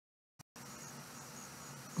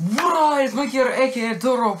What is Mike here, aka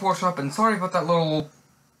Duro Workshop, and sorry about that little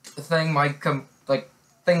thing. My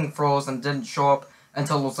thing froze and didn't show up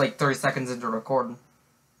until it was like 30 seconds into recording.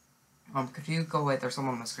 Could you go away? There's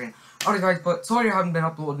someone on my screen. Alright guys, but sorry I haven't been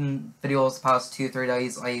uploading videos the past 2-3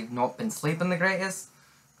 days. I've not been sleeping the greatest,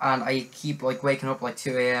 and I keep like waking up like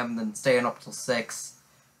 2 AM, then staying up till 6.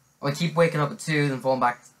 I keep waking up at 2, then falling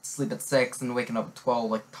back to sleep at 6, and waking up at 12,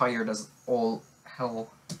 like tired as all hell.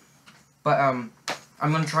 But I'm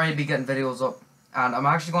gonna try to be getting videos up, and I'm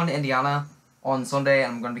actually going to Indiana on Sunday,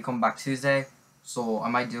 and I'm gonna be coming back Tuesday, so I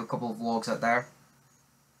might do a couple of vlogs out there.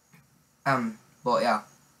 But yeah.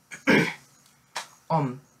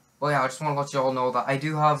 But yeah, I just want to let you all know that I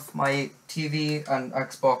do have my TV and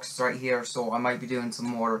Xbox right here, so I might be doing some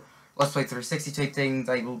more Let's Play 360 type things.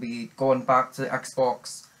 I will be going back to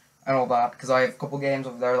Xbox and all that, because I have a couple games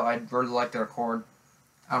over there that I'd really like to record,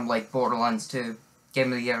 and like Borderlands 2,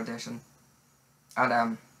 Game of the Year edition.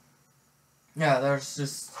 And yeah, there's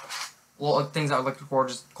just a lot of things that I'd like to record,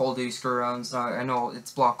 just Call of Duty screw-arounds. I know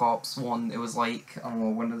it's Black Ops 1, it was like, I don't know,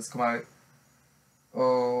 when did this come out?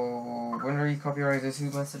 Oh, when are you copyrighted? Who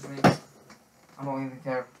messaged me? I don't even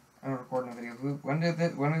care. I'm recording a video. When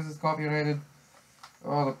is this copyrighted?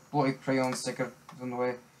 Oh, the bloody crayon sticker is in the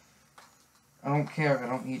way. I don't care. I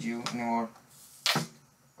don't need you anymore.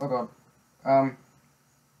 Oh god. I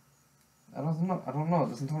don't know. It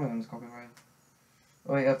doesn't tell me when it's copyrighted.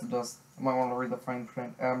 Oh yeah, it does. I might want to read the fine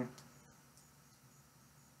print. I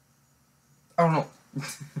don't know.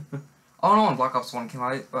 I don't know when Black Ops 1 came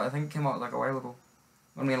out, but I think it came out like a while ago.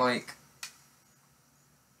 I mean, like,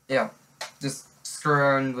 yeah, just screw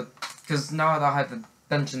around with, because now that I have the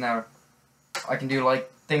bench in there, I can do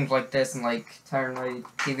like things like this and like turn my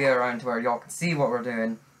TV around to where y'all can see what we're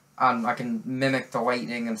doing, and I can mimic the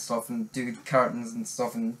lighting and stuff and do curtains and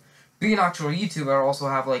stuff, and be an actual YouTuber, also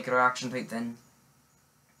have like a reaction type thing.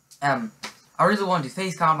 I really want to do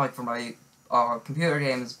face cam like for my computer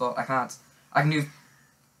games, but I can't. I can do.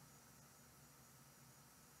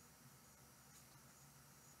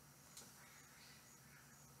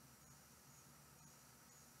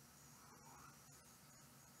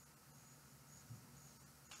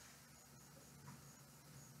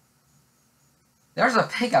 There's a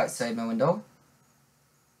pig outside my window.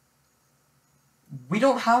 We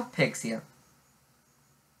don't have pigs here.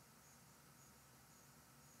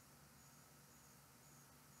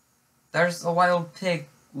 There's a wild pig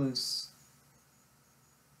loose.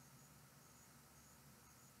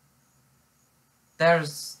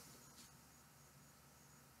 There's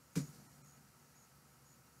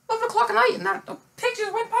 11 o'clock at night and the pig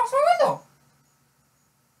just went past my window.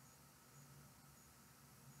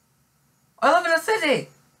 I live in a city.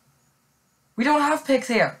 We don't have pigs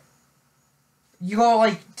here. You go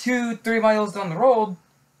like 2-3 miles down the road.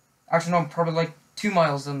 Actually, no, probably like 2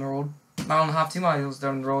 miles down the road. Mile and a half, 2 miles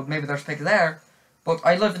down the road. Maybe there's pigs there. But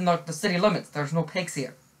I live in the city limits. There's no pigs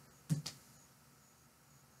here.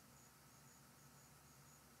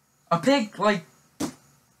 A pig, like,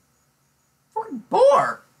 fucking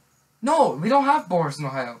boar. No, we don't have boars in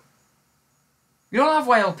Ohio. We don't have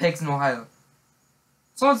wild pigs in Ohio.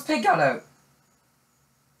 Someone's pig got out.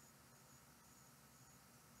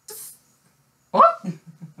 What?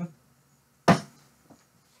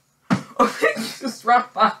 A pig just ran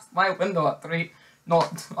past my window at 3,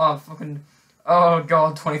 fucking, oh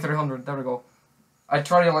god, 2300, there we go. I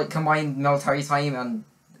tried to like combine military time and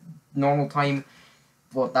normal time,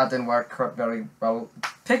 but that didn't work very well.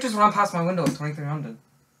 Pig just ran past my window at 2300.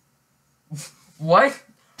 What?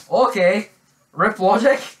 Okay. Rip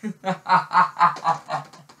logic?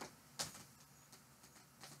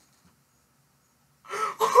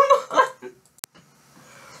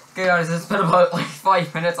 Okay guys, it's been about like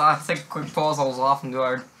 5 minutes. I had to take a quick pause. I was laughing too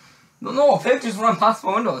hard. No, a pig just ran past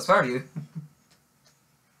my window, I swear to you.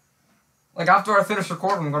 Like, after I finish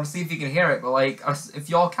recording, I'm gonna see if you can hear it, but like, if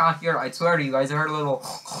y'all can't hear it, I swear to you guys, I heard a little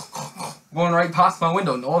going right past my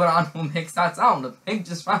window. No other animal makes that sound. The pig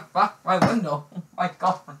just ran past my window. Oh my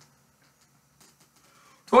god.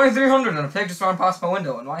 2300 and a pig just ran past my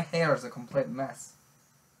window, and my hair is a complete mess.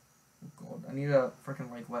 Oh god, I need a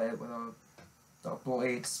freaking like wet it with a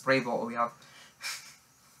bloody spray bottle we have.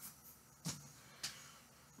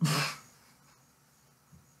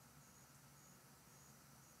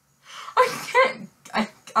 I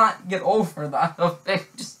can't get over that. A pig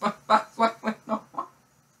just went past my window.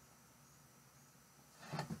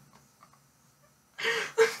 I've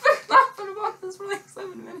been laughing about this for like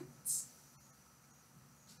 7 minutes.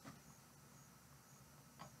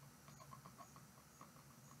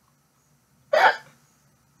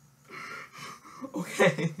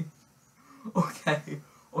 Okay. Okay.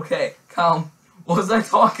 Okay. Calm. What was I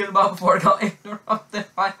talking about before I got interrupted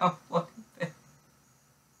by a fucking thing?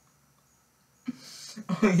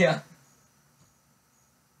 Oh yeah.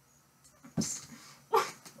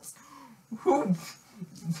 What? Who?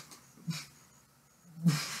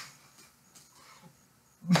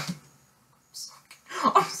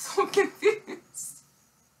 I'm so confused.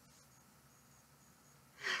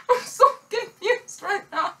 I'm so confused right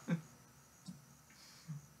now.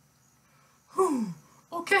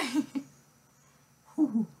 Okay.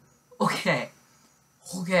 Okay.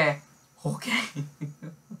 Okay. Okay.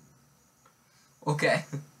 Okay.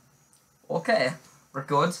 Okay. We're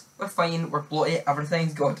good. We're fine. We're bloody.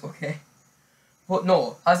 Everything's good. Okay. But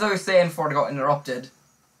no, as I was saying before I got interrupted,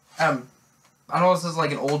 I know this is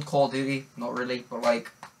like an old Call of Duty, not really, but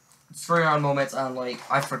like, it's 3 round moments and like,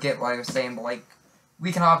 I forget what I was saying, but like,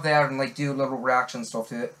 we can have there and like do little reaction stuff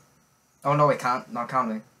to it. Oh no, I can't. Not can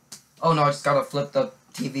we? Oh no, I just gotta flip the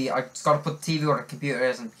TV. I just gotta put the TV where the computer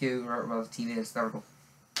is and computer where the TV is. There we go.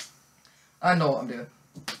 I know what I'm doing.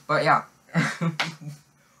 But yeah.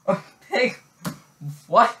 A pig.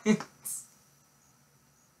 What?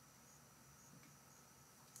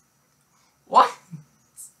 What?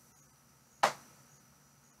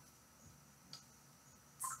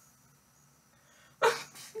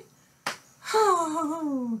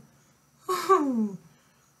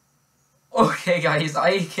 Okay guys,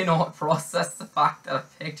 I cannot process the fact that a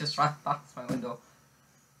pig just ran past my window.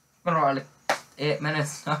 It's been around like 8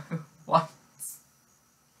 minutes now. What?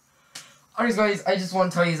 Anyways guys, I just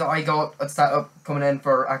want to tell you that I got a setup coming in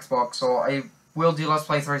for Xbox, so I will do Let's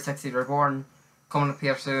Play 360 Reborn coming up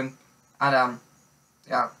here soon. And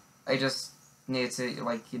yeah, I just need to,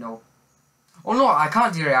 like, you know... Oh no, I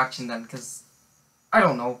can't do reaction then, because I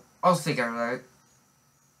don't know. I'll figure it out.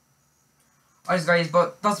 Alright guys,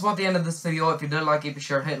 but that's about the end of this video. If you did like it, be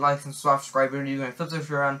sure to hit like and subscribe if you're new, and flip to if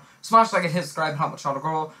you're on. Smash like and hit subscribe and help my channel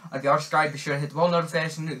grow. And if you are subscribed, be sure to hit the bell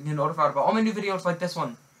notification to get notified about all my new videos like this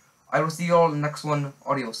one. I will see you all in the next one.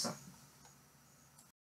 Adios.